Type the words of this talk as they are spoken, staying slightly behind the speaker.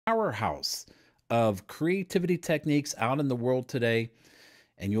powerhouse of creativity techniques out in the world today.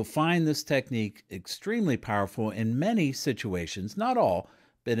 And you'll find this technique extremely powerful in many situations, not all,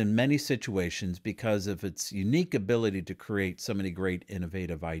 but in many situations because of its unique ability to create so many great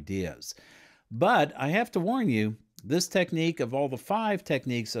innovative ideas. But I have to warn you, this technique of all the 5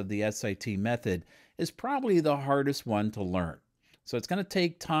 techniques of the SIT method is probably the hardest one to learn. So it's going to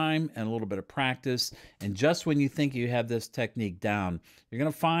take time and a little bit of practice. And just when you think you have this technique down, you're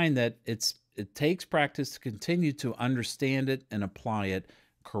going to find that it takes practice to continue to understand it and apply it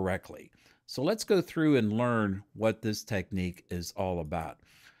correctly. So let's go through and learn what this technique is all about.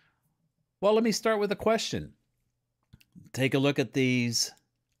 Well, let me start with a question. Take a look at these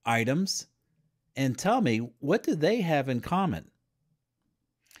items and tell me, what do they have in common?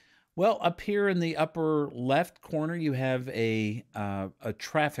 Well, up here in the upper left corner, you have a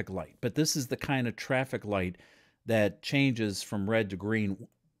traffic light, but this is the kind of traffic light that changes from red to green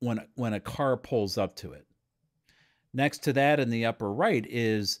when a car pulls up to it. Next to that in the upper right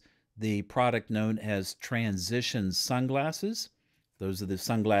is the product known as transition sunglasses. Those are the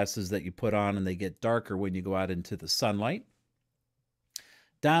sunglasses that you put on and they get darker when you go out into the sunlight.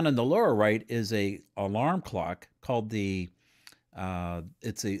 Down in the lower right is a alarm clock called the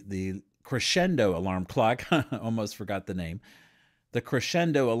crescendo alarm clock. I almost forgot the name. The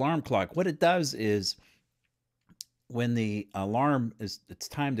crescendo alarm clock. What it does is when the alarm it's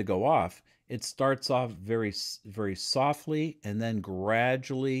time to go off, it starts off very softly and then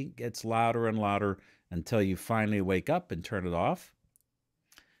gradually gets louder and louder until you finally wake up and turn it off.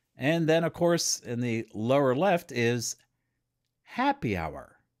 And then, of course, in the lower left is happy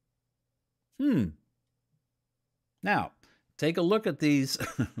hour. Now, take a look at these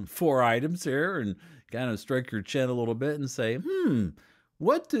 4 items here and kind of stroke your chin a little bit and say,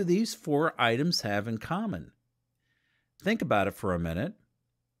 what do these 4 items have in common? Think about it for a minute.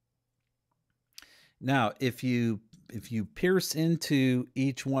 Now, if you pierce into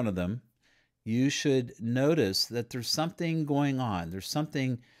each one of them, you should notice that there's something going on. There's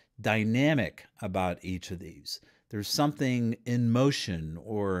something dynamic about each of these. There's something in motion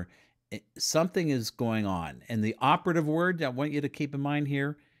or something is going on. And the operative word I want you to keep in mind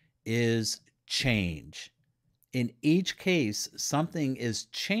here is change. In each case, something is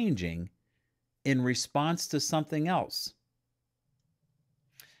changing in response to something else.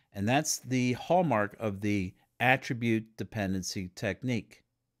 And that's the hallmark of the attribute dependency technique.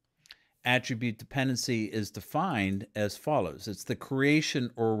 Attribute dependency is defined as follows. It's the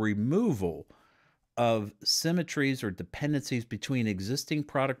creation or removal of symmetries or dependencies between existing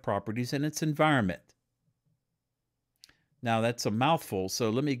product properties and its environment. Now, that's a mouthful, so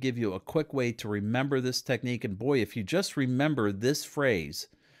let me give you a quick way to remember this technique. And boy, if you just remember this phrase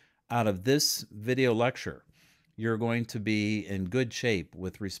out of this video lecture, you're going to be in good shape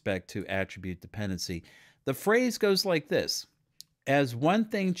with respect to attribute dependency. The phrase goes like this: as one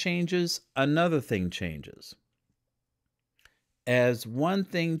thing changes, another thing changes. As one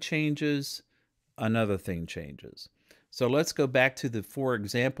thing changes, another thing changes. So let's go back to the 4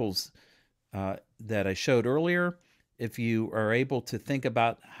 examples that I showed earlier. If you are able to think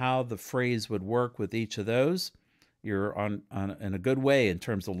about how the phrase would work with each of those, you're in a good way in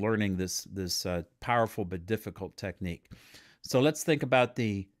terms of learning this powerful but difficult technique. So let's think about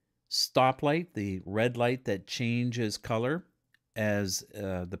the stoplight, the red light that changes color as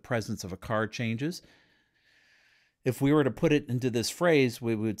the presence of a car changes. If we were to put it into this phrase,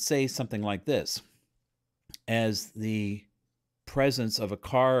 we would say something like this: as the presence of a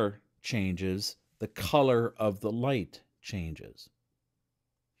car changes, the color of the light changes.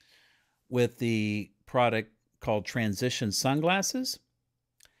 With the product called transition sunglasses,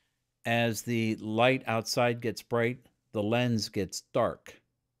 as the light outside gets bright, the lens gets dark.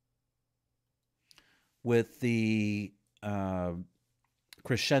 With the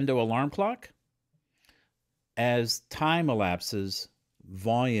crescendo alarm clock, as time elapses,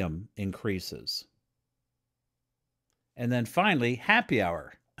 volume increases. And then finally, happy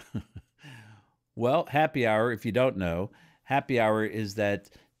hour. Well, happy hour, if you don't know, happy hour is that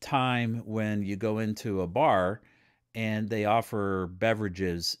time when you go into a bar and they offer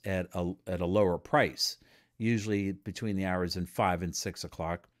beverages at a lower price, usually between the hours of 5 and 6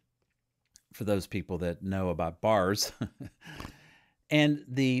 o'clock, for those people that know about bars. And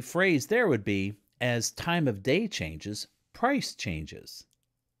the phrase there would be, as time of day changes, price changes.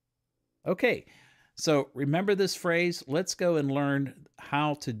 Okay, so remember this phrase. Let's go and learn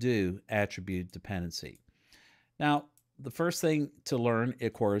how to do attribute dependency. Now, the first thing to learn,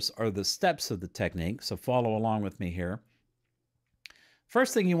 of course, are the steps of the technique, so follow along with me here.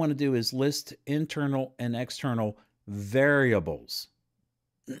 First thing you want to do is list internal and external variables.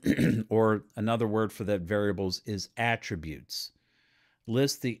 or another word for that variables is attributes.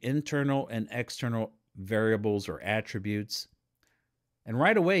 List the internal and external variables or attributes. And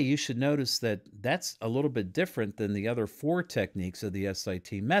right away, you should notice that that's a little bit different than the other 4 techniques of the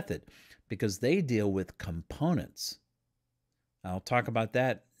SIT method because they deal with components. I'll talk about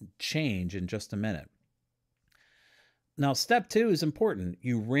that change in just a minute. Now, step 2 is important.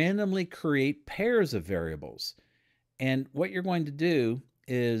 You randomly create pairs of variables. And what you're going to do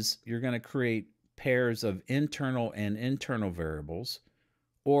is you're going to create pairs of internal and internal variables,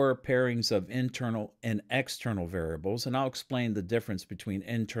 or pairings of internal and external variables, and I'll explain the difference between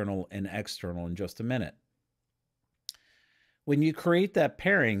internal and external in just a minute. When you create that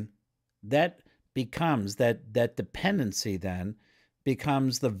pairing, that becomes, that dependency then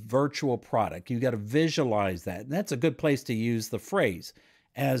becomes the virtual product. You got to visualize that. And that's a good place to use the phrase,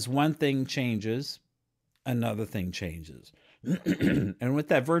 as one thing changes, another thing changes. And with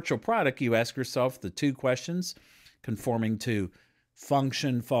that virtual product, you ask yourself the 2 questions conforming to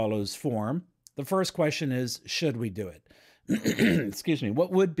function follows form. The first question is, should we do it? Excuse me.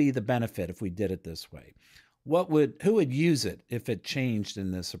 What would be the benefit if we did it this way? Who would use it if it changed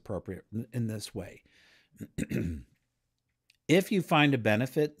in this way? If you find a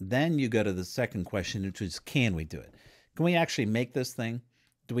benefit, then you go to the second question, which is, can we do it? Can we actually make this thing?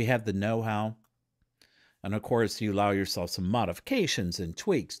 Do we have the know-how? And of course, you allow yourself some modifications and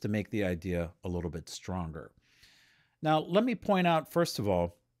tweaks to make the idea a little bit stronger. Now, let me point out, first of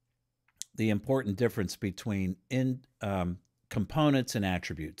all, the important difference between components and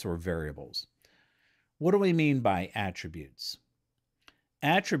attributes or variables. What do we mean by attributes?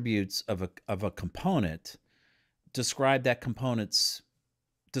 Attributes of a component describe the component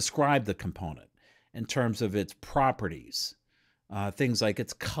in terms of its properties, things like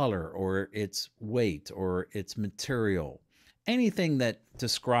its color or its weight or its material, anything that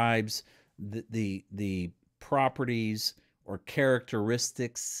describes the properties or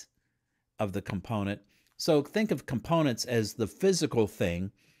characteristics of the component. So think of components as the physical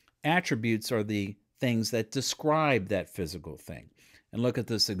thing. Attributes are the things that describe that physical thing. And look at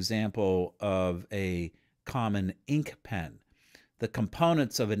this example of a common ink pen. The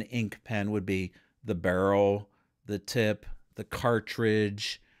components of an ink pen would be the barrel, the tip, the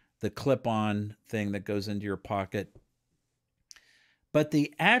cartridge, the clip-on thing that goes into your pocket. But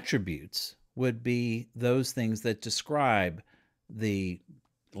the attributes would be those things that describe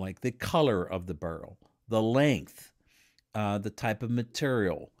like the color of the barrel, the length, the type of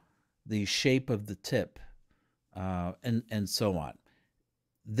material, the shape of the tip, and so on.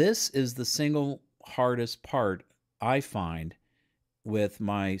 This is the single hardest part I find with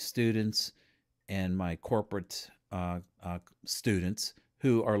my students and my corporate students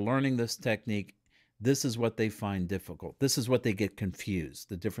who are learning this technique. This is what they find difficult. This is what they get confused,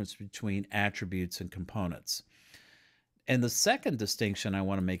 the difference between attributes and components. And the second distinction I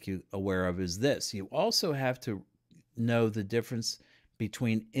want to make you aware of is this. You also have to know the difference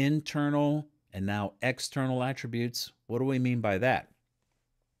between internal and now external attributes. What do we mean by that?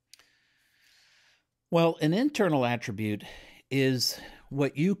 Well, an internal attribute is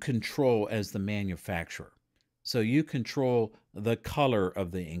what you control as the manufacturer. So you control the color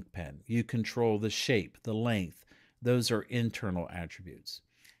of the ink pen. You control the shape, the length. Those are internal attributes.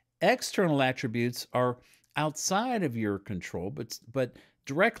 External attributes are outside of your control, but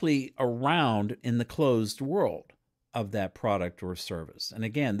directly around in the closed world of that product or service. And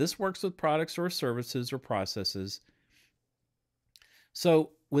again, this works with products or services or processes.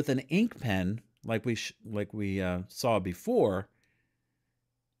 So with an ink pen, like we saw before,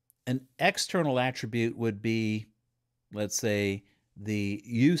 an external attribute would be, let's say, the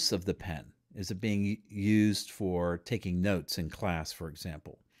use of the pen. Is it being used for taking notes in class, for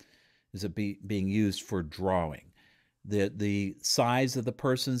example? Is it being used for drawing? The size of the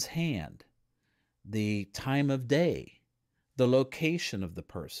person's hand, the time of day, the location of the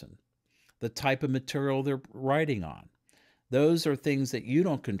person, the type of material they're writing on. Those are things that you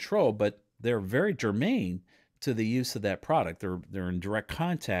don't control, but they're very germane to the use of that product. They're in direct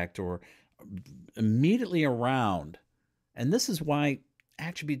contact or immediately around. And this is why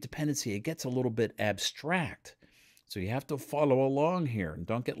attribute dependency, it gets a little bit abstract. So you have to follow along here and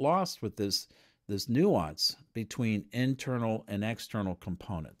don't get lost with this nuance between internal and external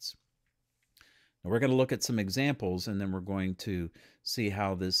components. Now we're going to look at some examples and then we're going to see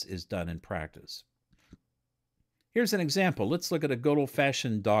how this is done in practice. Here's an example. Let's look at a good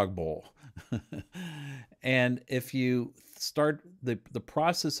old-fashioned dog bowl. And if you start the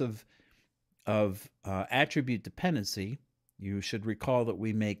process of attribute dependency, you should recall that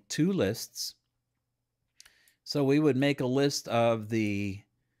we make 2 lists. So we would make a list of the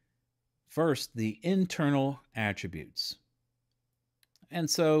First, the internal attributes. And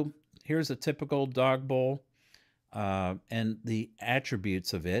so here's a typical dog bowl, and the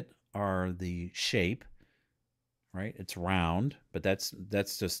attributes of it are the shape, right? It's round, but that's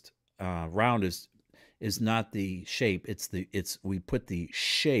just round is not the shape. It's we put the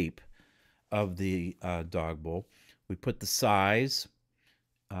shape of the dog bowl. We put the size,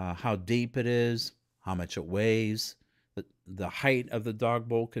 how deep it is, how much it weighs. The height of the dog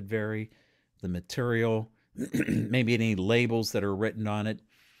bowl could vary. The material, maybe any labels that are written on it.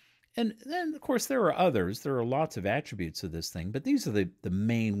 And then, of course, there are others. There are lots of attributes of this thing, but these are the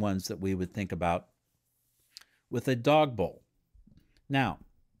main ones that we would think about with a dog bowl. Now,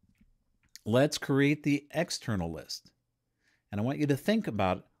 let's create the external list. And I want you to think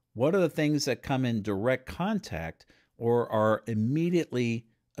about what are the things that come in direct contact or are immediately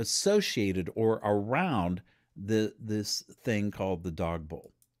associated or around this thing called the dog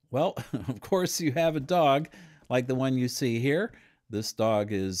bowl. Well, of course, you have a dog like the one you see here. This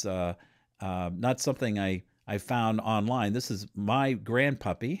dog is not something I found online. This is my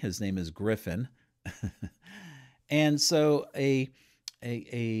grandpuppy. His name is Griffin. And so a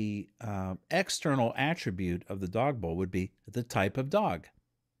external attribute of the dog bowl would be the type of dog,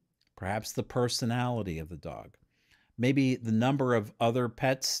 perhaps the personality of the dog, maybe the number of other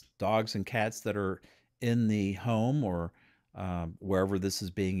pets, dogs and cats that are in the home or wherever this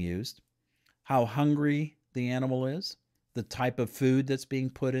is being used, how hungry the animal is, the type of food that's being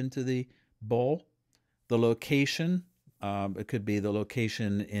put into the bowl, the location. It could be the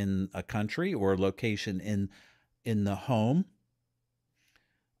location in a country or a location in the home.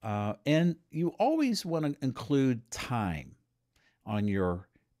 And you always want to include time on your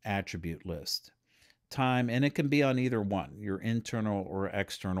attribute list. Time, and it can be on either one, your internal or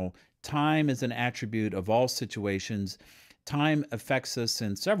external. Time is an attribute of all situations. Time affects us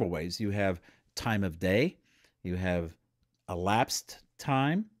in several ways. You have time of day, you have elapsed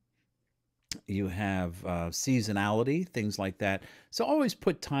time, you have seasonality, things like that. So always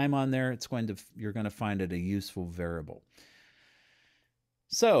put time on there. You're going to find it a useful variable.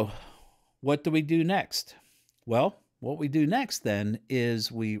 So what do we do next? Well, what we do next then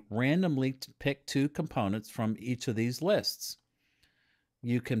is we randomly pick two components from each of these lists.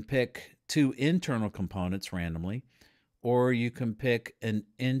 You can pick two internal components randomly, or you can pick an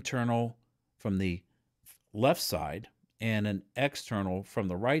internal from the left side and an external from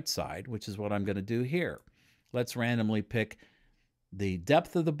the right side, which is what I'm going to do here. Let's randomly pick the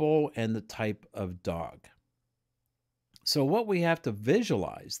depth of the bowl and the type of dog. So what we have to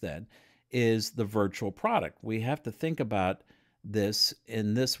visualize then is the virtual product. We have to think about this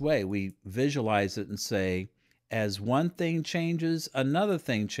in this way. We visualize it and say, as one thing changes, another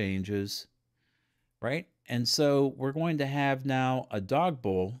thing changes, right? And so we're going to have now a dog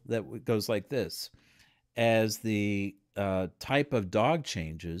bowl that goes like this. As the type of dog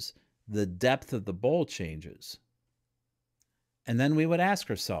changes, the depth of the bowl changes. And then we would ask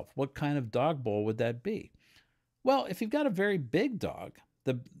ourselves, what kind of dog bowl would that be? Well, if you've got a very big dog,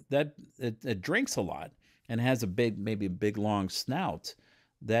 it drinks a lot and has maybe a big long snout,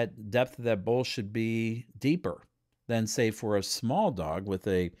 that depth of that bowl should be deeper than, say, for a small dog with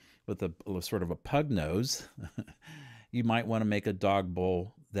a sort of a pug nose. You might want to make a dog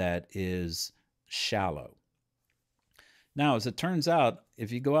bowl that is shallow. Now, as it turns out,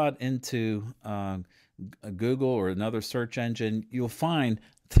 if you go out into Google or another search engine, you'll find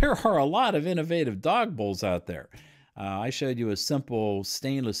there are a lot of innovative dog bowls out there. I showed you a simple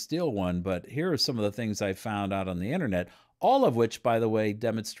stainless steel one, but here are some of the things I found out on the internet, all of which, by the way,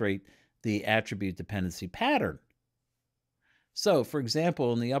 demonstrate the attribute dependency pattern. So, for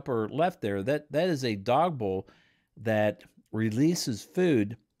example, in the upper left there, that is a dog bowl that releases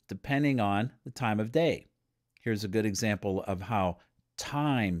food depending on the time of day. Here's a good example of how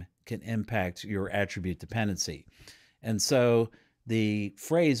time can impact your attribute dependency. And so the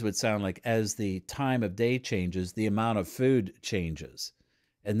phrase would sound like, as the time of day changes, the amount of food changes.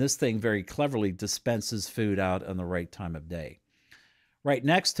 And this thing very cleverly dispenses food out on the right time of day. Right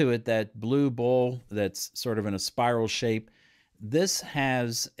next to it, that blue bowl that's sort of in a spiral shape, this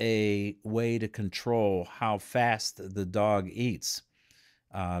has a way to control how fast the dog eats.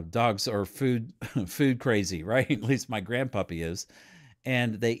 Dogs are food crazy, right? At least my grandpuppy is.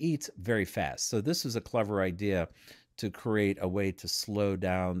 And they eat very fast. So this is a clever idea to create a way to slow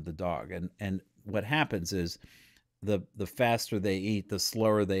down the dog. And what happens is the faster they eat, the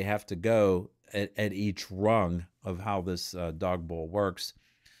slower they have to go at each rung of how this dog bowl works.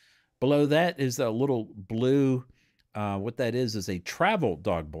 Below that is a little blue, what that is a travel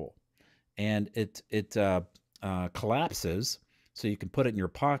dog bowl. And it collapses, so you can put it in your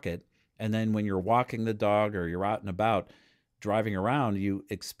pocket, And then when you're walking the dog or you're out and about driving around, you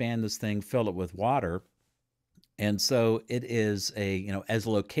expand this thing, fill it with water. And so it is a, as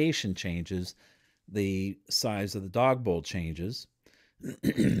location changes, the size of the dog bowl changes.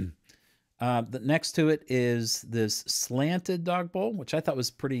 Next to it is this slanted dog bowl, which I thought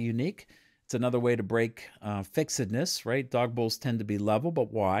was pretty unique. It's another way to break fixedness, right? Dog bowls tend to be level,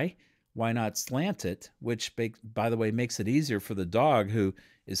 but why? Why not slant it? Which, by the way, makes it easier for the dog who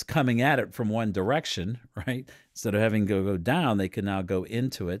is coming at it from one direction, right? Instead of having to go down, they can now go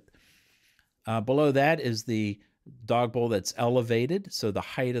into it. Below that is the dog bowl that's elevated, so the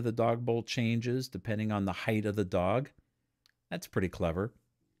height of the dog bowl changes depending on the height of the dog. That's pretty clever.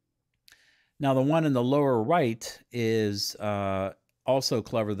 Now, the one in the lower right is also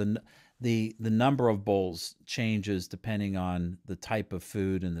clever. The number of bowls changes depending on the type of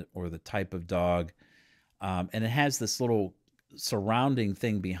food or the type of dog, and it has this little surrounding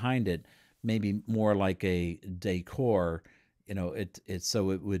thing behind it, maybe more like a decor.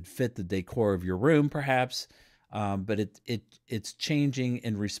 So it would fit the decor of your room, perhaps, but it's changing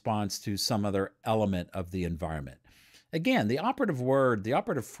in response to some other element of the environment. Again, the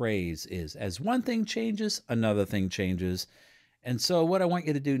operative phrase is, as one thing changes, another thing changes. And so what I want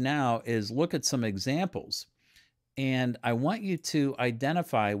you to do now is look at some examples. And I want you to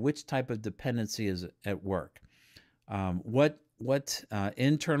identify which type of dependency is at work. What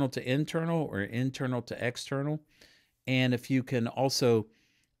internal to internal or internal to external. And if you can also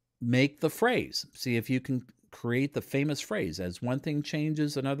make the phrase, see if you can create the famous phrase, as one thing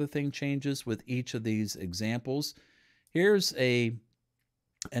changes, another thing changes with each of these examples. Here's an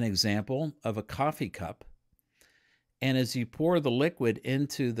example of a coffee cup. And as you pour the liquid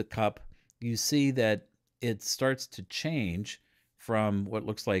into the cup, you see that it starts to change from what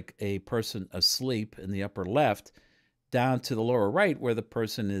looks like a person asleep in the upper left down to the lower right where the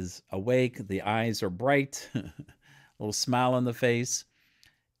person is awake, the eyes are bright, a little smile on the face.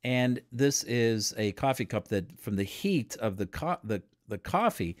 And this is a coffee cup that from the heat of the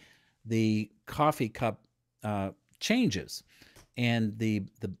coffee, the coffee cup changes, and the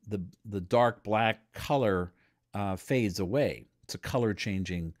dark black color fades away. It's a color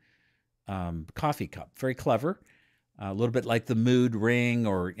changing coffee cup. Very clever. A little bit like the mood ring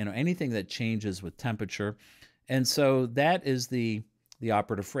or anything that changes with temperature. And so that is the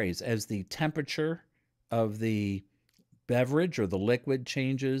operative phrase. As the temperature of the beverage or the liquid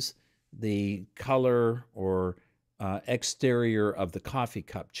changes, the color or exterior of the coffee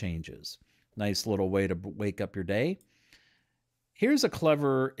cup changes. Nice little way to wake up your day. Here's a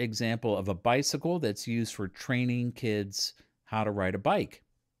clever example of a bicycle that's used for training kids how to ride a bike.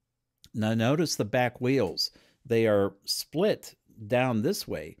 Now notice the back wheels. They are split down this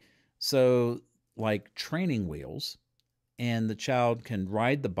way, so like training wheels, and the child can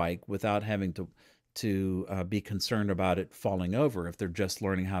ride the bike without having to be concerned about it falling over if they're just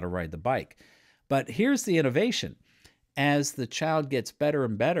learning how to ride the bike. But here's the innovation. As the child gets better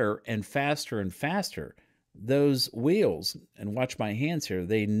and better and faster, those wheels, and watch my hands here,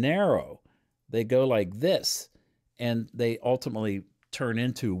 they narrow. They go like this, and they ultimately turn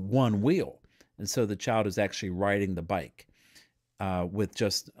into one wheel. And so the child is actually riding the bike with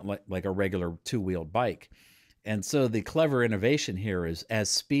just like a regular two-wheeled bike. And so the clever innovation here is as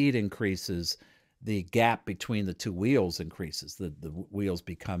speed increases, the gap between the two wheels increases. The wheels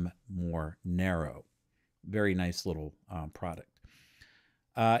become more narrow. Very nice little product.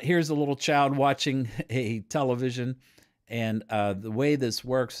 Here's a little child watching a television. And the way this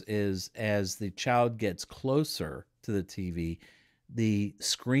works is as the child gets closer to the TV, the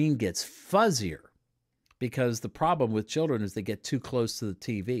screen gets fuzzier, because the problem with children is they get too close to the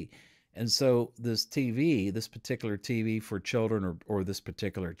TV. And so this TV, this particular TV for children, or this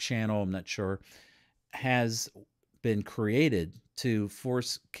particular channel, I'm not sure, has been created to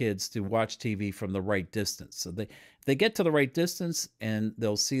force kids to watch TV from the right distance. So they get to the right distance and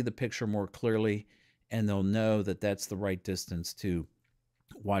they'll see the picture more clearly, and they'll know that that's the right distance to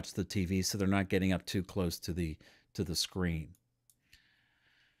watch the TV, so they're not getting up too close to the screen.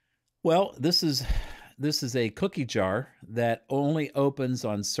 Well, this is a cookie jar that only opens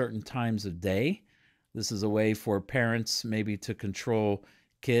on certain times of day. This is a way for parents maybe to control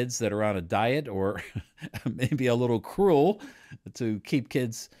kids that are on a diet, or maybe a little cruel to keep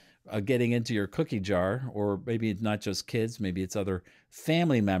kids getting into your cookie jar, or maybe it's not just kids, maybe it's other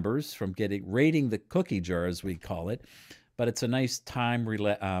family members from raiding the cookie jar, as we call it. But it's a nice time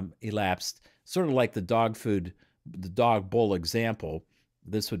elapsed, sort of like the dog bowl example.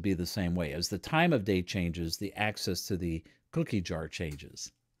 This would be the same way. As the time of day changes, the access to the cookie jar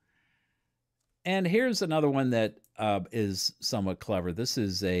changes. And here's another one that is somewhat clever. This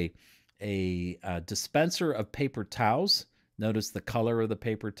is a a dispenser of paper towels. Notice the color of the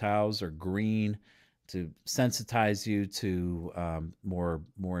paper towels are green to sensitize you to more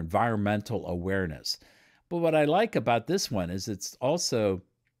environmental awareness. But what I like about this one is it's also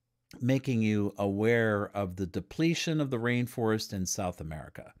making you aware of the depletion of the rainforest in South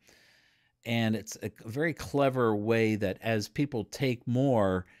America. And it's a very clever way that as people take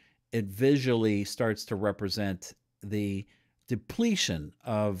more, it visually starts to represent the depletion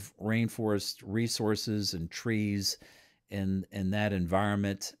of rainforest resources and trees in that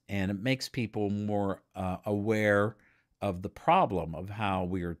environment. And it makes people more aware of the problem of how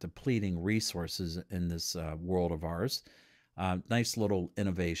we are depleting resources in this world of ours. Nice little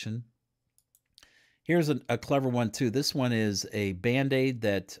innovation. Here's a clever one too. This one is a Band-Aid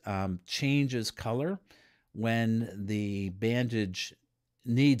that changes color when the bandage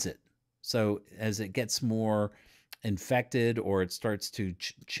needs it. So as it gets more infected or it starts to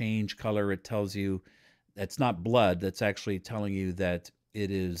change color, it tells you that's not blood. That's actually telling you that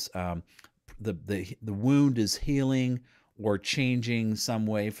it is the wound is healing or changing some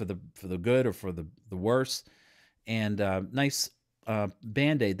way for the good or for the worse. And nice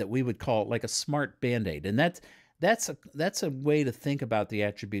Band-Aid that we would call like a smart Band-Aid. And that's a way to think about the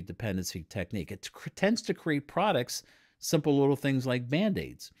attribute dependency technique. It tends to create products, simple little things like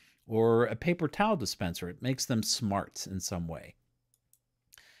Band-Aids or a paper towel dispenser. It makes them smart in some way.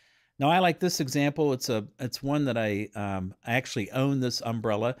 Now, I like this example. It's one that I actually own this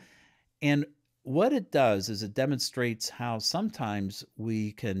umbrella. And what it does is it demonstrates how sometimes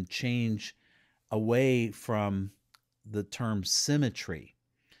we can change away from the term symmetry.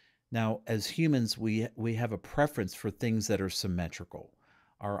 Now, as humans, we have a preference for things that are symmetrical.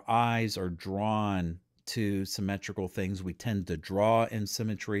 Our eyes are drawn to symmetrical things. We tend to draw in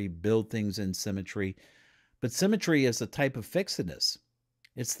symmetry, build things in symmetry. But symmetry is a type of fixedness.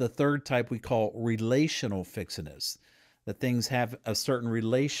 It's the third type we call relational fixedness, that things have a certain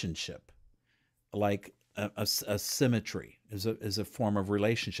relationship, like a symmetry is a form of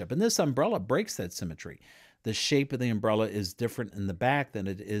relationship. And this umbrella breaks that symmetry. The shape of the umbrella is different in the back than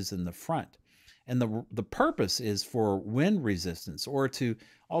it is in the front. And the purpose is for wind resistance, or to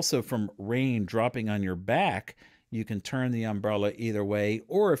also from rain dropping on your back. You can turn the umbrella either way,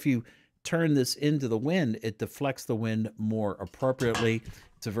 or if you turn this into the wind, it deflects the wind more appropriately.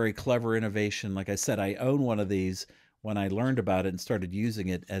 It's a very clever innovation. Like I said, I own one of these when I learned about it and started using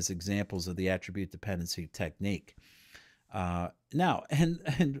it as examples of the attribute dependency technique. Now, and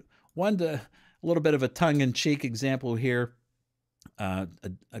a little bit of a tongue-in-cheek example here, a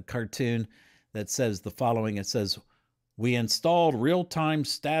cartoon that says the following. It says, "We installed real-time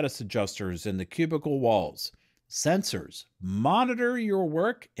status adjusters in the cubicle walls. Sensors monitor your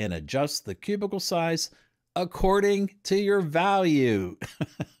work and adjust the cubicle size according to your value."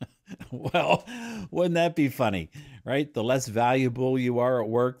 Well, wouldn't that be funny, right? The less valuable you are at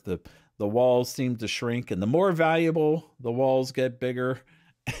work, the walls seem to shrink, and the more valuable, the walls get bigger.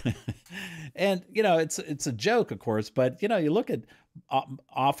 And it's a joke, of course, but you look at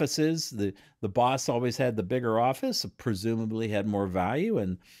offices. The boss always had the bigger office, presumably had more value,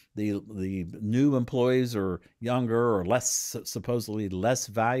 and the new employees or younger or less, supposedly less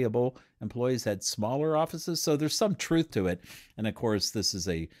valuable employees had smaller offices. So there's some truth to it. And of course, this is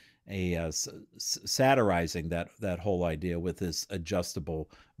a satirizing that whole idea with this adjustable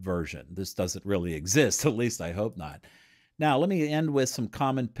version. This doesn't really exist, at least I hope not. Now, let me end with some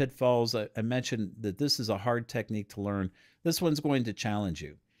common pitfalls. I mentioned that this is a hard technique to learn. This one's going to challenge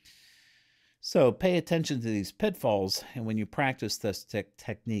you. So pay attention to these pitfalls, and when you practice this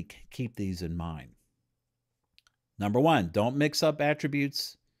technique, keep these in mind. Number one, don't mix up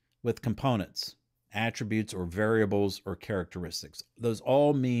attributes with components, attributes or variables or characteristics. Those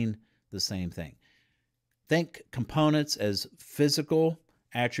all mean the same thing. Think components as physical,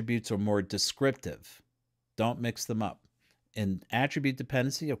 attributes are more descriptive. Don't mix them up. In attribute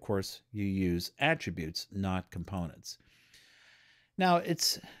dependency, of course, you use attributes, not components. Now,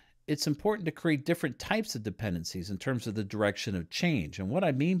 it's important to create different types of dependencies in terms of the direction of change. And what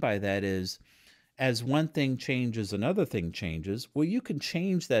I mean by that is, as one thing changes, another thing changes. Well, you can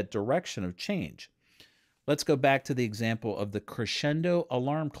change that direction of change. Let's go back to the example of the crescendo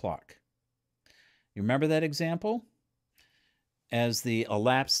alarm clock. You remember that example? As the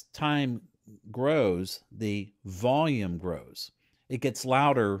elapsed time grows, the volume grows. It gets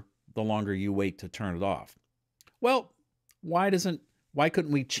louder the longer you wait to turn it off. Well, why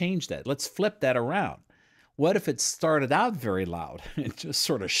couldn't we change that? Let's flip that around. What if it started out very loud? It just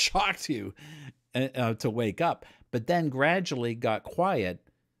sort of shocked you to wake up, but then gradually got quiet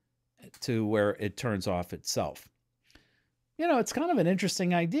to where it turns off itself. It's kind of an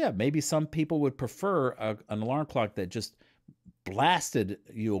interesting idea. Maybe some people would prefer an alarm clock that just blasted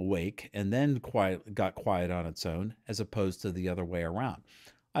you awake and then got quiet on its own, as opposed to the other way around.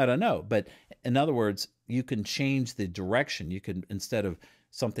 I don't know. But in other words, you can change the direction. You can, instead of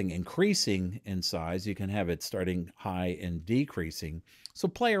something increasing in size, you can have it starting high and decreasing. So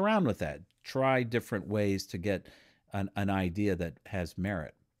play around with that. Try different ways to get an idea that has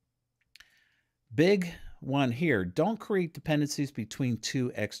merit. Big one here, don't create dependencies between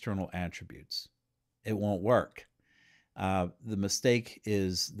two external attributes. It won't work. The mistake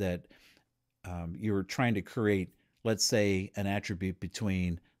is that you're trying to create, let's say, an attribute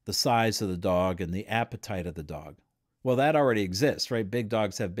between the size of the dog and the appetite of the dog. Well, that already exists, right? Big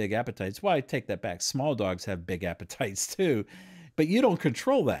dogs have big appetites. Well, I take that back. Small dogs have big appetites too, but you don't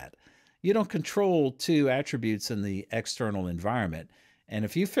control that. You don't control two attributes in the external environment. And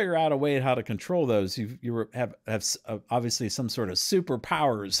if you figure out a way how to control those, you have obviously some sort of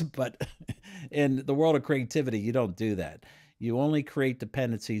superpowers. But in the world of creativity, you don't do that. You only create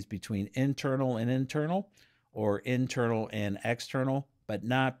dependencies between internal and internal, or internal and external, but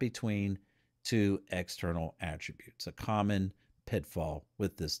not between two external attributes. A common pitfall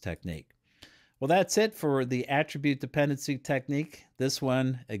with this technique. Well, that's it for the attribute dependency technique. This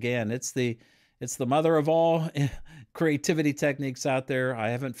one, again, it's the mother of all creativity techniques out there. I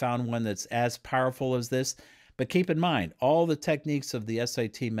haven't found one that's as powerful as this, but keep in mind, all the techniques of the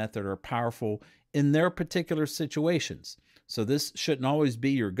SIT method are powerful in their particular situations. So this shouldn't always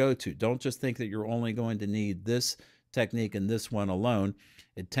be your go-to. Don't just think that you're only going to need this technique and this one alone.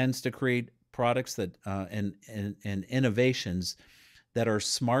 It tends to create products that and innovations that are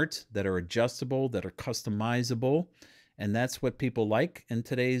smart, that are adjustable, that are customizable, and that's what people like in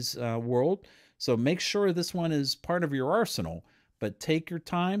today's world. So make sure this one is part of your arsenal, but take your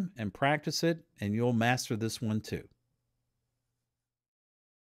time and practice it, and you'll master this one too.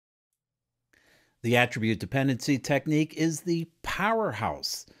 The attribute dependency technique is the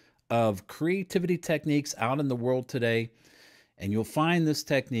powerhouse of creativity techniques out in the world today. And you'll find this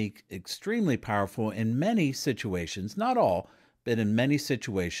technique extremely powerful in many situations, not all, but in many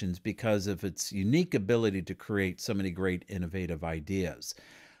situations, because of its unique ability to create so many great innovative ideas.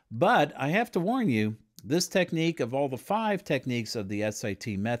 But I have to warn you, this technique, of all the 5 techniques of the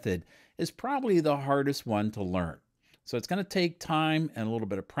SIT method, is probably the hardest one to learn. So it's going to take time and a little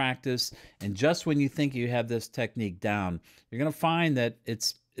bit of practice. And just when you think you have this technique down, you're going to find that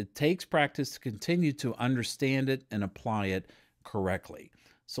it takes practice to continue to understand it and apply it correctly.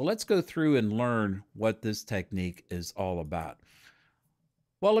 So let's go through and learn what this technique is all about.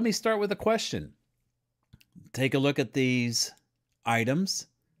 Well, let me start with a question. Take a look at these items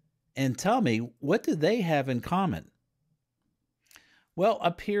and tell me, what do they have in common? Well,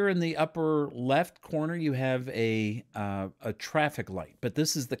 up here in the upper left corner, you have a traffic light, but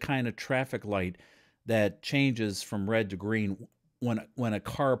this is the kind of traffic light that changes from red to green when a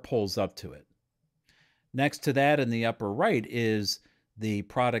car pulls up to it. Next to that in the upper right is the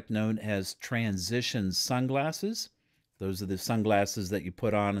product known as transition sunglasses. Those are the sunglasses that you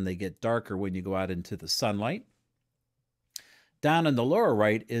put on and they get darker when you go out into the sunlight. Down in the lower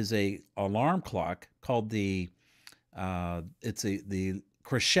right is a alarm clock called the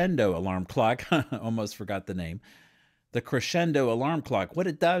crescendo alarm clock. I almost forgot the name. The crescendo alarm clock. What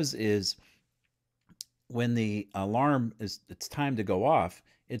it does is, when the alarm it's time to go off,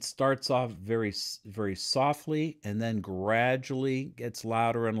 it starts off very, very softly and then gradually gets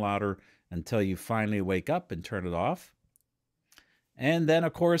louder and louder until you finally wake up and turn it off. And then,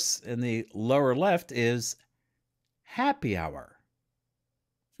 of course, in the lower left is happy hour.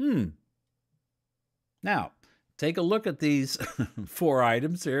 Now, take a look at these 4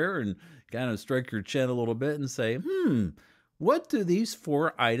 items here and kind of stroke your chin a little bit and say, what do these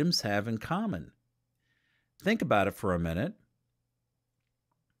 4 items have in common? Think about it for a minute.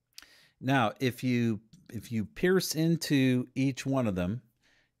 Now, if you pierce into each one of them,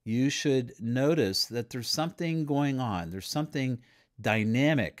 you should notice that there's something going on. There's something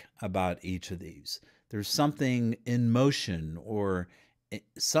dynamic about each of these. There's something in motion, or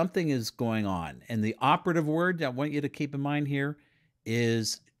something is going on. And the operative word I want you to keep in mind here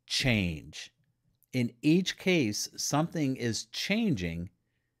is change. In each case, something is changing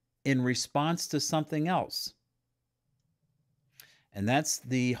in response to something else. And that's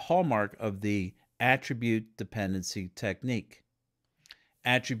the hallmark of the attribute dependency technique.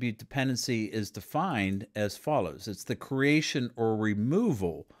 Attribute dependency is defined as follows. It's the creation or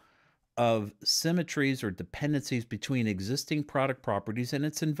removal of symmetries or dependencies between existing product properties and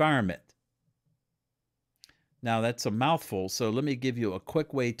its environment. Now, that's a mouthful, so let me give you a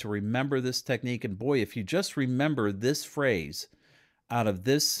quick way to remember this technique. And boy, if you just remember this phrase out of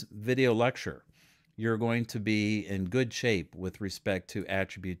this video lecture, you're going to be in good shape with respect to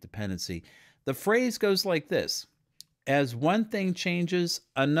attribute dependency. The phrase goes like this: as one thing changes,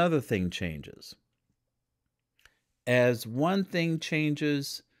 another thing changes. As one thing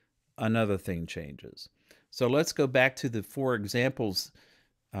changes, another thing changes. So let's go back to the 4 examples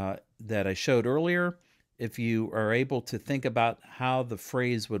that I showed earlier. If you are able to think about how the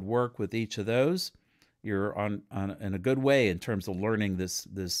phrase would work with each of those, you're in a good way in terms of learning this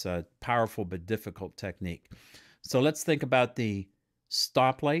powerful but difficult technique. So let's think about the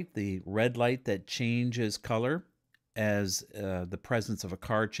stoplight, the red light that changes color as the presence of a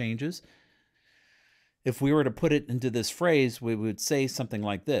car changes. If we were to put it into this phrase, we would say something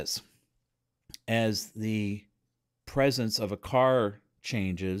like this: as the presence of a car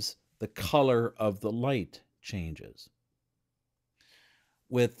changes, the color of the light changes.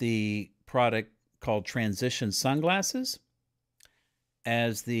 With the product called transition sunglasses,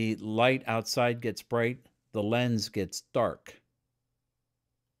 as the light outside gets bright, the lens gets dark.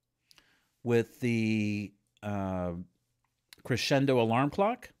 With the crescendo alarm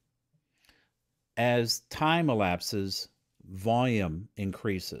clock, as time elapses, volume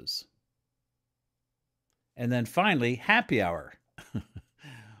increases. And then finally, happy hour.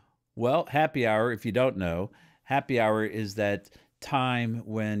 Well, happy hour, if you don't know, happy hour is that time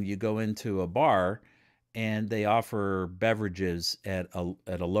when you go into a bar and they offer beverages at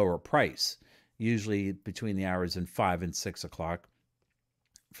a lower price, usually between the hours of 5 and 6 o'clock,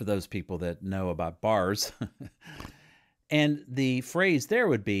 for those people that know about bars. And the phrase there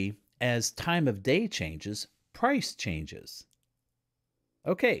would be, as time of day changes, price changes.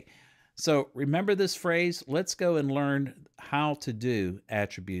 Okay, so remember this phrase. Let's go and learn how to do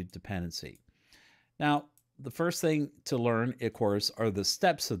attribute dependency. Now, the first thing to learn, of course, are the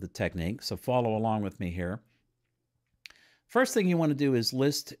steps of the technique, so follow along with me here. First thing you want to do is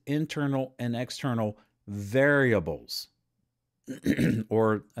list internal and external variables,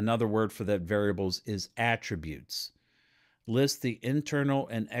 or another word for that variables is attributes. List the internal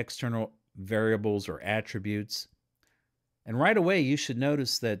and external variables or attributes. And right away, you should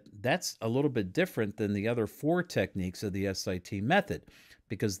notice that that's a little bit different than the other 4 techniques of the SIT method,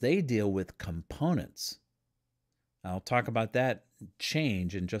 because they deal with components. I'll talk about that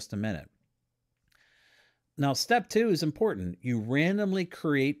change in just a minute. Now, step 2 is important. You randomly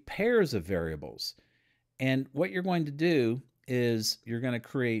create pairs of variables. And what you're going to do is you're going to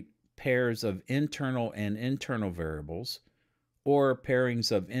create pairs of internal and internal variables, or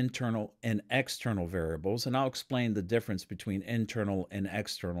pairings of internal and external variables, and I'll explain the difference between internal and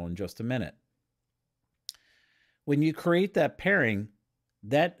external in just a minute. When you create that pairing,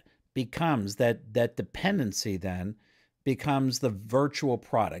 that becomes, that dependency then becomes the virtual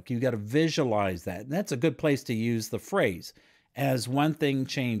product. You got to visualize that, and that's a good place to use the phrase, as one thing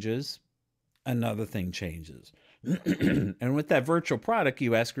changes, another thing changes. And with that virtual product,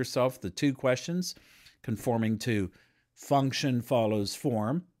 you ask yourself the 2 questions conforming to function follows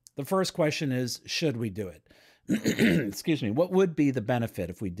form. The first question is, should we do it? Excuse me. What would be the benefit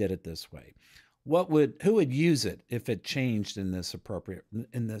if we did it this way? Who would use it if it changed in this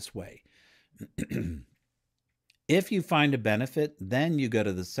way? If you find a benefit, then you go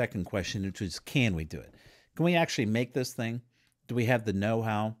to the second question, which is, can we do it? Can we actually make this thing? Do we have the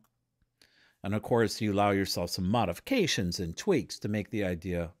know-how? And of course, you allow yourself some modifications and tweaks to make the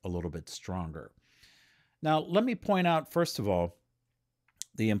idea a little bit stronger. Now, let me point out, first of all,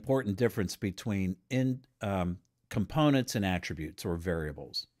 the important difference between components and attributes or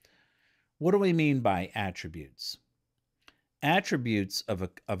variables. What do we mean by attributes? Attributes of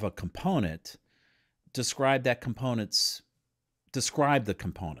a component describe the component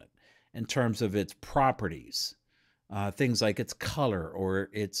in terms of its properties, things like its color or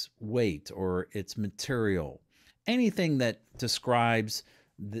its weight or its material, anything that describes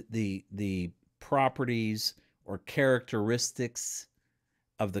the properties or characteristics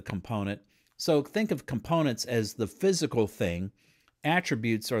of the component. So think of components as the physical thing.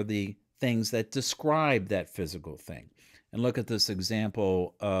 Attributes are the things that describe that physical thing. And look at this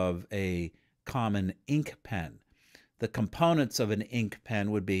example of a common ink pen. The components of an ink pen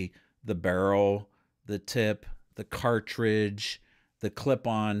would be the barrel, the tip, the cartridge, the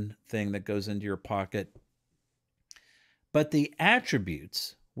clip-on thing that goes into your pocket. But the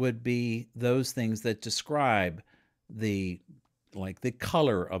attributes would be those things that describe like the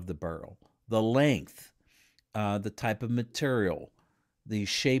color of the barrel, the length, the type of material, the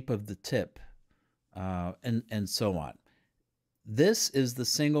shape of the tip, and so on. This is the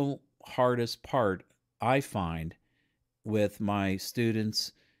single hardest part I find with my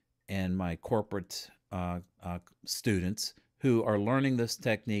students and my corporate students who are learning this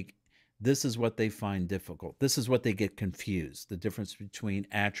technique. This is what they find difficult. This is what they get confused, the difference between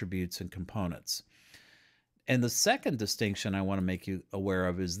attributes and components. And the second distinction I want to make you aware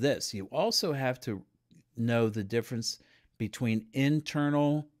of is this. You also have to know the difference between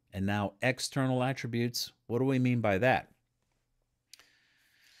internal and now external attributes. What do we mean by that?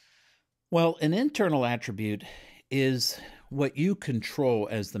 Well, an internal attribute is what you control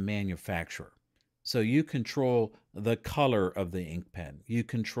as the manufacturer. So you control the color of the ink pen. You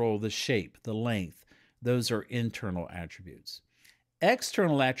control the shape, the length. Those are internal attributes.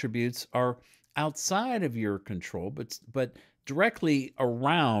 External attributes are outside of your control, but directly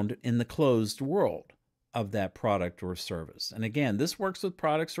around in the closed world of that product or service. And again, this works with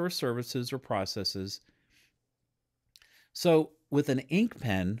products or services or processes. So with an ink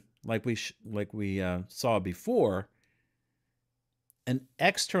pen, like we saw before, an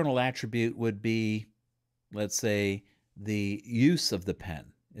external attribute would be, let's say, the use of the pen.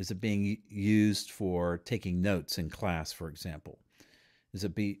 Is it being used for taking notes in class, for example? Is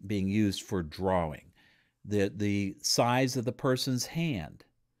it being used for drawing? The size of the person's hand,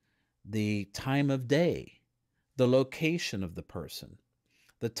 the time of day, the location of the person,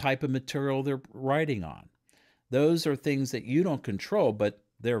 the type of material they're writing on. Those are things that you don't control, but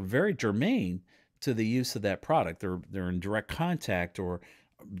they're very germane to the use of that product. They're in direct contact or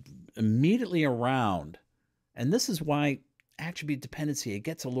immediately around. And this is why attribute dependency, it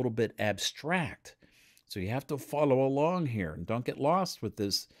gets a little bit abstract. So you have to follow along here and don't get lost with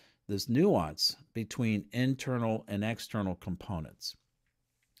this nuance between internal and external components.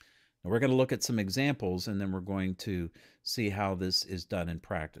 Now we're going to look at some examples and then we're going to see how this is done in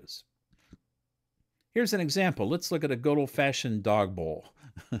practice. Here's an example. Let's look at a good old-fashioned dog bowl.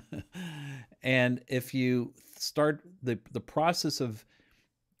 And if you start the process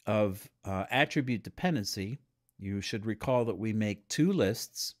of attribute dependency, you should recall that we make two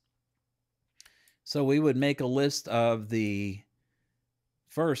lists. So we would make a list of the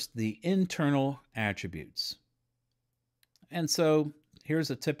internal attributes. And so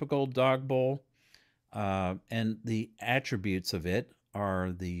here's a typical dog bowl, and the attributes of it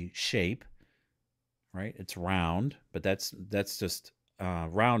are the shape, right? It's round, but that's just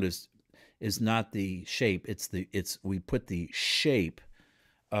round is not the shape. We put the shape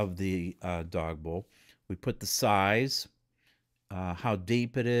of the dog bowl. We put the size, how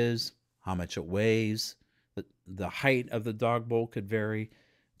deep it is, how much it weighs. The height of the dog bowl could vary.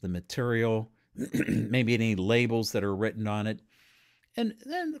 The material, maybe any labels that are written on it. And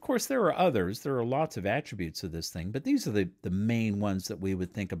then, of course, there are others. There are lots of attributes of this thing, but these are the main ones that we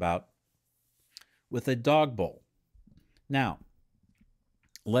would think about with a dog bowl. Now,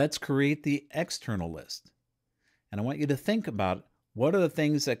 let's create the external list. And I want you to think about what are the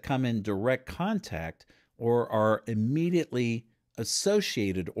things that come in direct contact or are immediately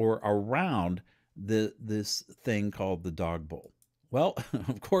associated or around this thing called the dog bowl. Well,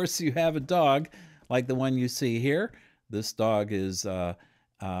 of course, you have a dog like the one you see here. This dog is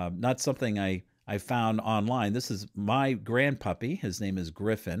not something I found online. This is my grandpuppy. His name is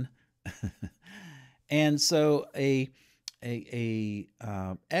Griffin. And so a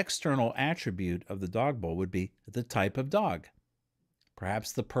external attribute of the dog bowl would be the type of dog,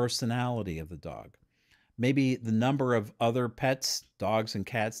 perhaps the personality of the dog, maybe the number of other pets, dogs and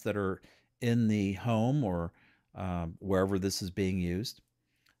cats that are in the home or wherever this is being used,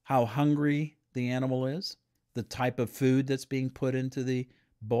 how hungry the animal is, the type of food that's being put into the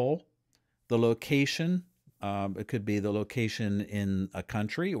bowl, the location. It could be the location in a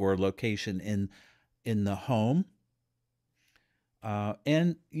country or a location in the home.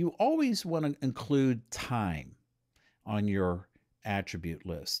 And you always want to include time on your attribute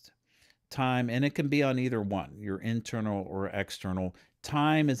list. Time, and it can be on either one, your internal or external.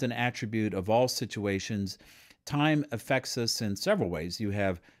 Time is an attribute of all situations. Time affects us in several ways. You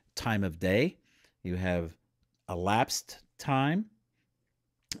have time of day, you have elapsed time,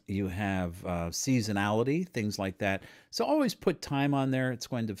 you have seasonality, things like that. So always put time on there.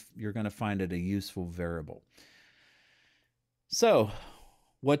 You're going to find it a useful variable. So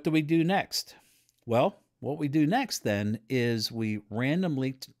what do we do next? Well, what we do next then is we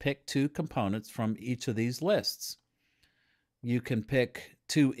randomly pick two components from each of these lists. You can pick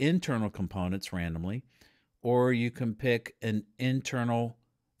two internal components randomly, or you can pick an internal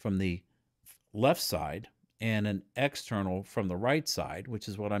from the left side and an external from the right side, which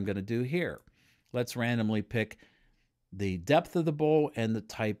is what I'm going to do here. Let's randomly pick the depth of the bowl and the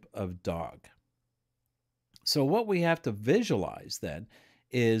type of dog. So what we have to visualize then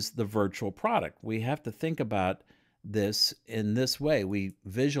is the virtual product. We have to think about this in this way. We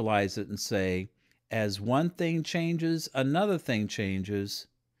visualize it and say, as one thing changes, another thing changes,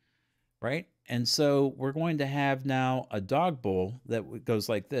 right? And so we're going to have now a dog bowl that goes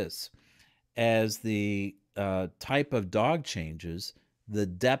like this. As the type of dog changes, the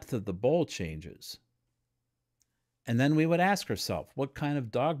depth of the bowl changes. And then we would ask ourselves, what kind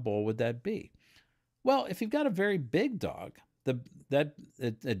of dog bowl would that be? Well, if you've got a very big dog,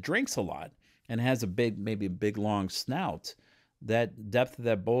 it drinks a lot and has a big, maybe a big long snout, that depth of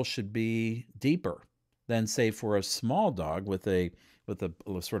that bowl should be deeper than, say, for a small dog with a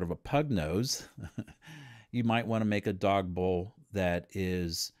sort of a pug nose. You might want to make a dog bowl that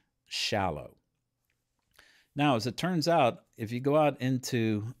is shallow. Now, as it turns out, if you go out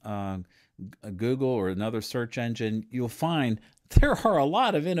into Google or another search engine, you'll find there are a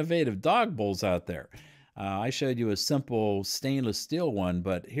lot of innovative dog bowls out there. I showed you a simple stainless steel one,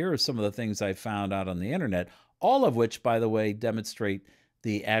 but here are some of the things I found out on the internet, all of which, by the way, demonstrate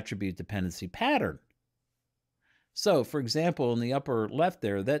the attribute dependency pattern. So, for example, in the upper left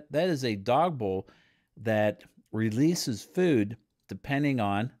there, that is a dog bowl that releases food depending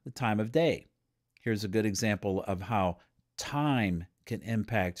on the time of day. Here's a good example of how time can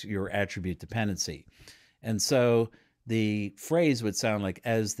impact your attribute dependency. And so the phrase would sound like,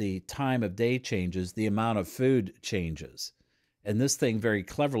 as the time of day changes, the amount of food changes. And this thing very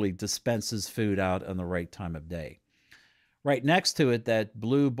cleverly dispenses food out on the right time of day. Right next to it, that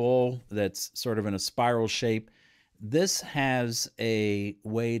blue bowl that's sort of in a spiral shape, this has a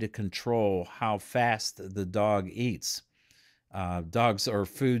way to control how fast the dog eats. Dogs are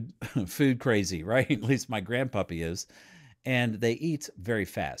food crazy, right? At least my grandpuppy is. And they eat very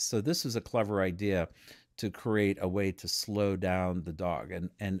fast. So this is a clever idea to create a way to slow down the dog.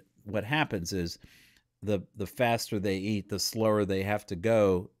 And what happens is the faster they eat, the slower they have to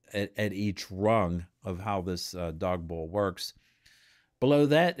go at each rung of how this dog bowl works. Below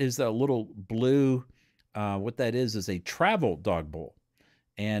that is a little blue, what that is a travel dog bowl.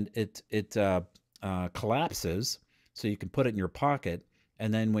 And it collapses, so you can put it in your pocket.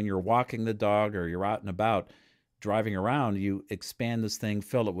 And then when you're walking the dog or you're out and about driving around, you expand this thing,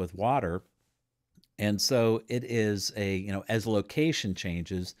 fill it with water. And so it is as location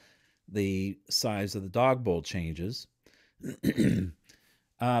changes, the size of the dog bowl changes.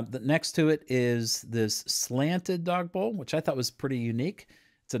 Next to it is this slanted dog bowl, which I thought was pretty unique.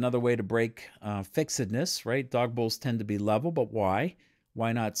 It's another way to break fixedness, right? Dog bowls tend to be level, but why?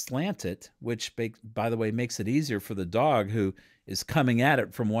 Why not slant it? Which, by the way, makes it easier for the dog who is coming at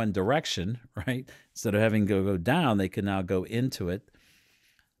it from one direction, right? Instead of having to go down, they can now go into it.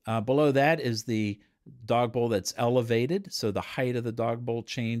 Below that is the dog bowl that's elevated. So the height of the dog bowl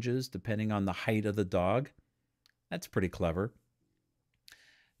changes depending on the height of the dog. That's pretty clever.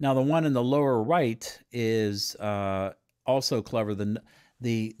 Now, the one in the lower right is also clever.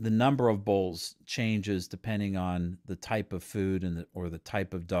 The number of bowls changes depending on the type of food or the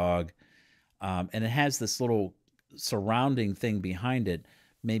type of dog. And it has this little surrounding thing behind it,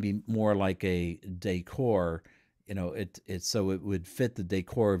 maybe more like a decor. So it would fit the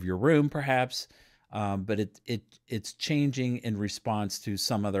decor of your room, perhaps, but it's changing in response to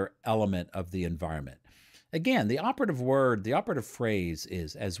some other element of the environment. Again, the operative phrase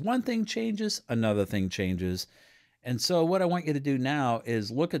is, as one thing changes, another thing changes. And so what I want you to do now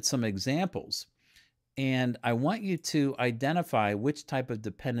is look at some examples, and I want you to identify which type of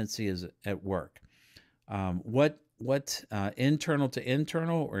dependency is at work. What internal to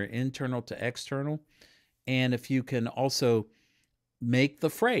internal or internal to external, and if you can also make the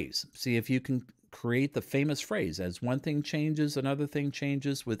phrase, see if you can create the famous phrase, as one thing changes, another thing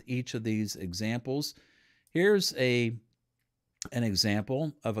changes, with each of these examples. Here's an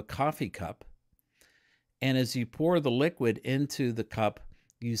example of a coffee cup. And as you pour the liquid into the cup,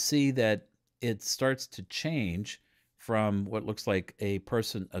 you see that it starts to change from what looks like a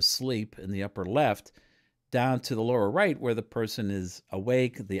person asleep in the upper left down to the lower right, where the person is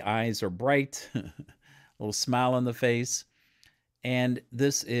awake, the eyes are bright, a little smile on the face. And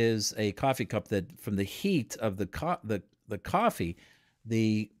this is a coffee cup that, from the heat of the coffee,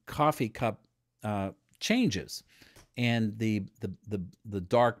 the coffee cup changes, and the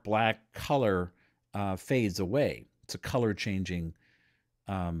dark black color fades away. It's a color changing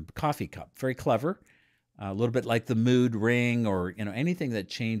coffee cup. Very clever. A little bit like the mood ring, or anything that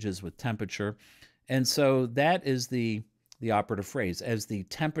changes with temperature. And so that is the operative phrase. As the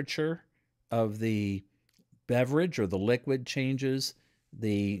temperature of the beverage or the liquid changes,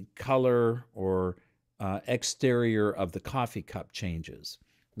 the color or exterior of the coffee cup changes.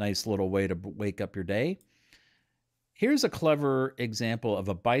 Nice little way to wake up your day. Here's a clever example of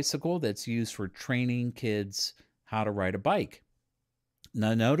a bicycle that's used for training kids how to ride a bike.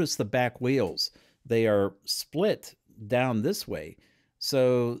 Now, notice the back wheels. They are split down this way.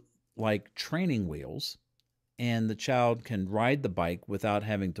 So, like training wheels, and the child can ride the bike without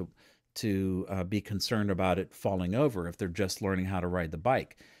having to be concerned about it falling over if they're just learning how to ride the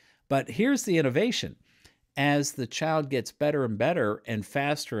bike. But here's the innovation. As the child gets better and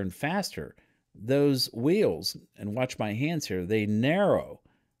faster, those wheels, and watch my hands here, they narrow.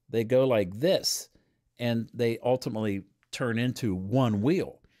 They go like this, and they ultimately turn into one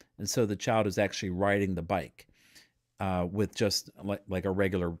wheel. And so the child is actually riding the bike with just like a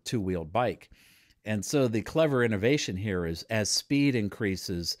regular two-wheeled bike. And so the clever innovation here is as speed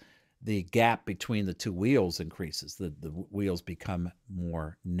increases, the gap between the two wheels increases. The wheels become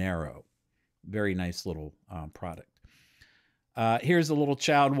more narrow. Very nice little product. Here's a little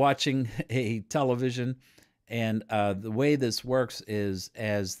child watching a television. And the way this works is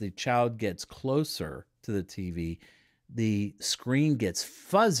as the child gets closer to the TV, the screen gets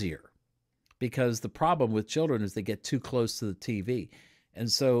fuzzier, because the problem with children is they get too close to the TV. And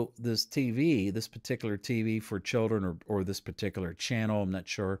so this TV, this particular TV for children, or this particular channel, I'm not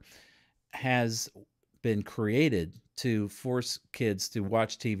sure, has been created to force kids to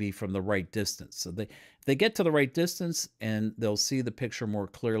watch TV from the right distance. So they get to the right distance, and they'll see the picture more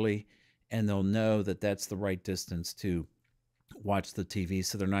clearly, and they'll know that that's the right distance to watch the TV,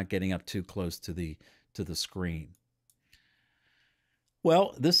 so they're not getting up too close to the screen.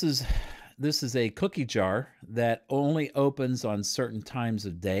 Well, this is a cookie jar that only opens on certain times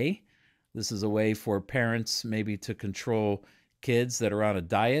of day. This is a way for parents maybe to control kids that are on a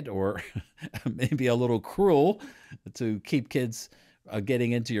diet, or maybe a little cruel to keep kids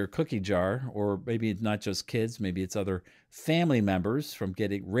getting into your cookie jar, or maybe it's not just kids, maybe it's other family members from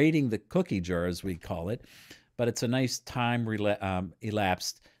raiding the cookie jar, as we call it. But it's a nice time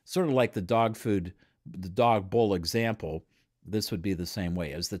elapsed, sort of like the dog bowl example. This would be the same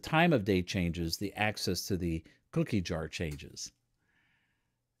way. As the time of day changes, the access to the cookie jar changes.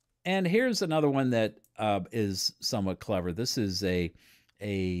 And here's another one that is somewhat clever. This is a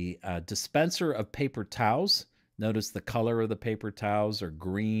dispenser of paper towels. Notice the color of the paper towels are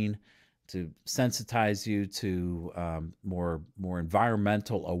green to sensitize you to more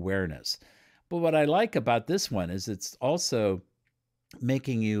environmental awareness. But what I like about this one is it's also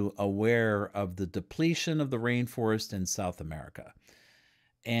making you aware of the depletion of the rainforest in South America.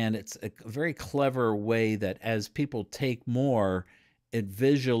 And it's a very clever way that as people take more, it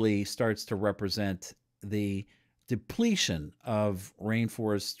visually starts to represent the depletion of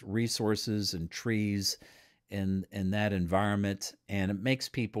rainforest resources and trees in that environment. And it makes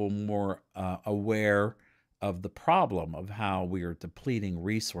people more aware of the problem of how we are depleting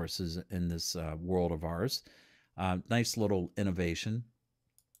resources in this world of ours. Nice little innovation.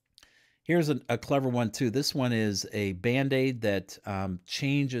 Here's a clever one too. This one is a Band-Aid that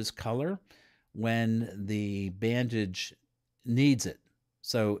changes color when the bandage needs it.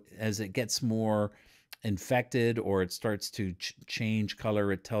 So as it gets more infected, or it starts to change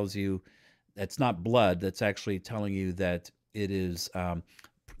color, it tells you that's not blood. That's actually telling you that it is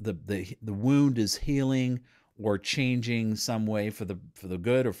the wound is healing or changing some way for the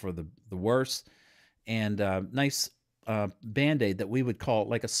good or for the worse. And nice Band-Aid that we would call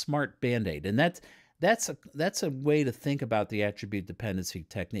like a smart Band-Aid. And that's a way to think about the attribute dependency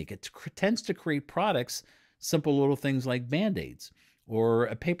technique. It tends to create products, simple little things like Band-Aids or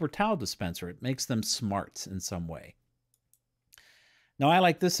a paper towel dispenser. It makes them smart in some way. Now, I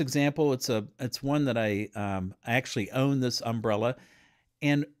like this example. It's one that I actually own this umbrella.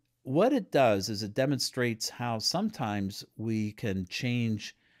 And what it does is it demonstrates how sometimes we can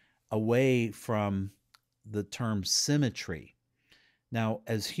change away from the term symmetry. Now,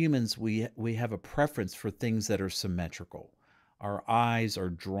 as humans, we have a preference for things that are symmetrical. Our eyes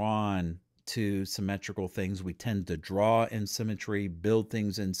are drawn to symmetrical things. We tend to draw in symmetry, build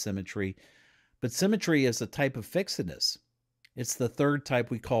things in symmetry. But symmetry is a type of fixedness. It's the third type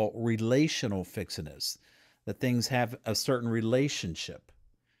we call relational fixedness, that things have a certain relationship,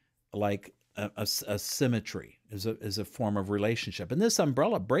 like a symmetry is a form of relationship. And this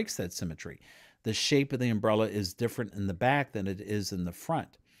umbrella breaks that symmetry. The shape of the umbrella is different in the back than it is in the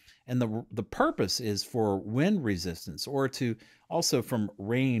front. And the purpose is for wind resistance, or to also from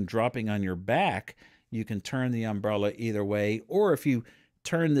rain dropping on your back. You can turn the umbrella either way, or if you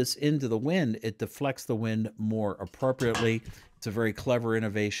turn this into the wind, it deflects the wind more appropriately. It's a very clever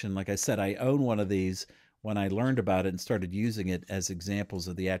innovation. Like I said, I own one of these when I learned about it and started using it as examples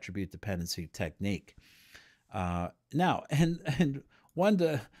of the attribute dependency technique. Now, and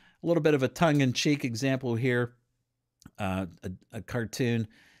a little bit of a tongue-in-cheek example here. a cartoon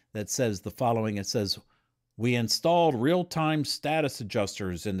that says the following. It says, "We installed real-time status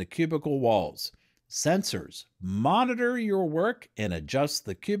adjusters in the cubicle walls. Sensors monitor your work and adjust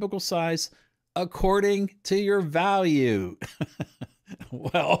the cubicle size according to your value."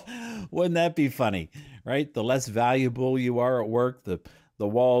 Well, wouldn't that be funny, right? The less valuable you are at work, the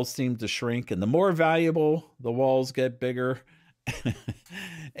walls seem to shrink, and the more valuable, the walls get bigger.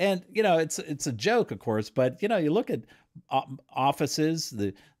 And it's a joke, of course, but you look at offices.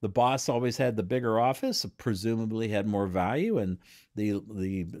 The boss always had the bigger office, presumably had more value, and the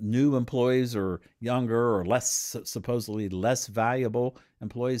new employees or younger or less supposedly less valuable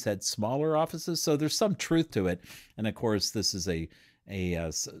employees had smaller offices. So there's some truth to it, and of course, this is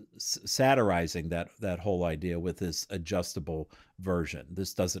satirizing that whole idea with this adjustable version.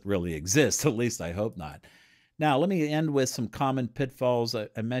 This doesn't really exist, at least I hope not. Now, let me end with some common pitfalls.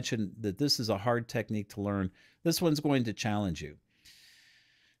 I mentioned that this is a hard technique to learn. This one's going to challenge you.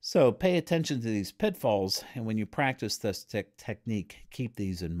 So pay attention to these pitfalls, and when you practice this technique, keep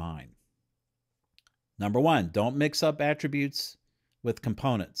these in mind. Number one, don't mix up attributes with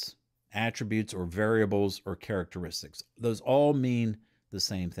components, attributes or variables or characteristics. Those all mean the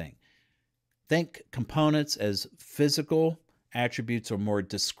same thing. Think components as physical, attributes are more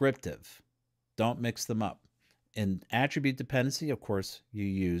descriptive. Don't mix them up. In attribute dependency, of course, you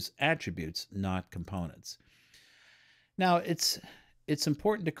use attributes, not components. Now, it's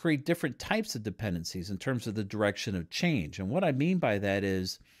important to create different types of dependencies in terms of the direction of change. And what I mean by that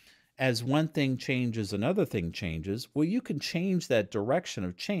is, as one thing changes, another thing changes. Well, you can change that direction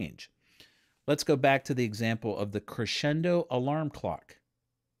of change. Let's go back to the example of the crescendo alarm clock.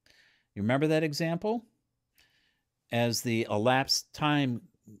 You remember that example? As the elapsed time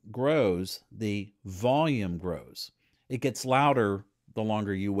grows, the volume grows. It gets louder the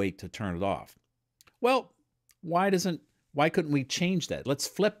longer you wait to turn it off. Well, why couldn't we change that? Let's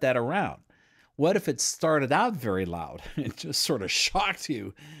flip that around. What if it started out very loud and just sort of shocked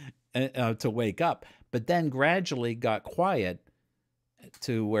you to wake up, but then gradually got quiet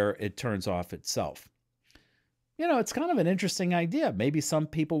to where it turns off itself? It's kind of an interesting idea. Maybe some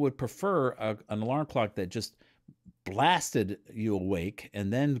people would prefer an alarm clock that just blasted you awake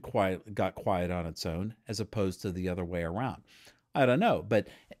and then got quiet on its own, as opposed to the other way around. I don't know. But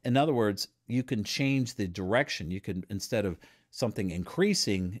in other words, you can change the direction. You can, instead of something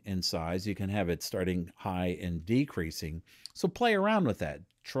increasing in size, you can have it starting high and decreasing. So play around with that.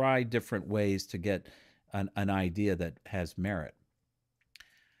 Try different ways to get an idea that has merit.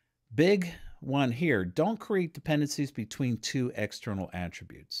 Big one here, don't create dependencies between two external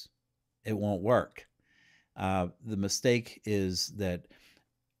attributes. It won't work. The mistake is that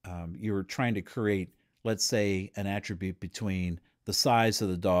you're trying to create, let's say, an attribute between the size of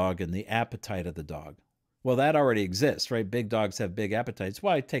the dog and the appetite of the dog. Well, that already exists, right? Big dogs have big appetites.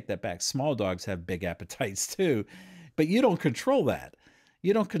 Well, I take that back. Small dogs have big appetites too, but you don't control that.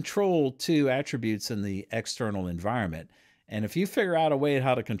 You don't control two attributes in the external environment. And if you figure out a way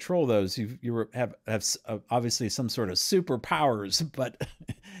how to control those, you have obviously some sort of superpowers. But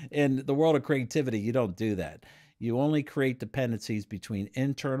in the world of creativity, you don't do that. You only create dependencies between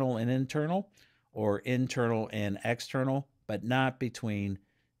internal and internal, or internal and external, but not between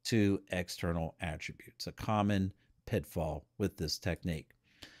two external attributes. A common pitfall with this technique.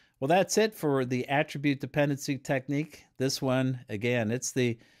 Well, that's it for the attribute dependency technique. This one, again, it's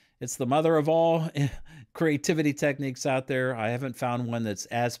the mother of all creativity techniques out there. I haven't found one that's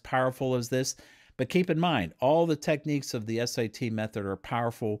as powerful as this, but keep in mind, all the techniques of the SIT method are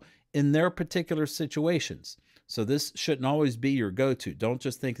powerful in their particular situations. So this shouldn't always be your go-to. Don't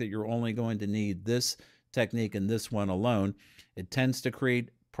just think that you're only going to need this technique and this one alone. It tends to create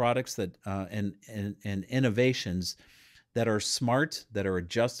products that and innovations that are smart, that are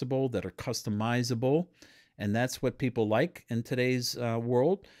adjustable, that are customizable, and that's what people like in today's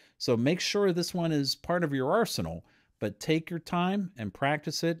world. So make sure this one is part of your arsenal, but take your time and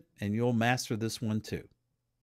practice it, and you'll master this one too.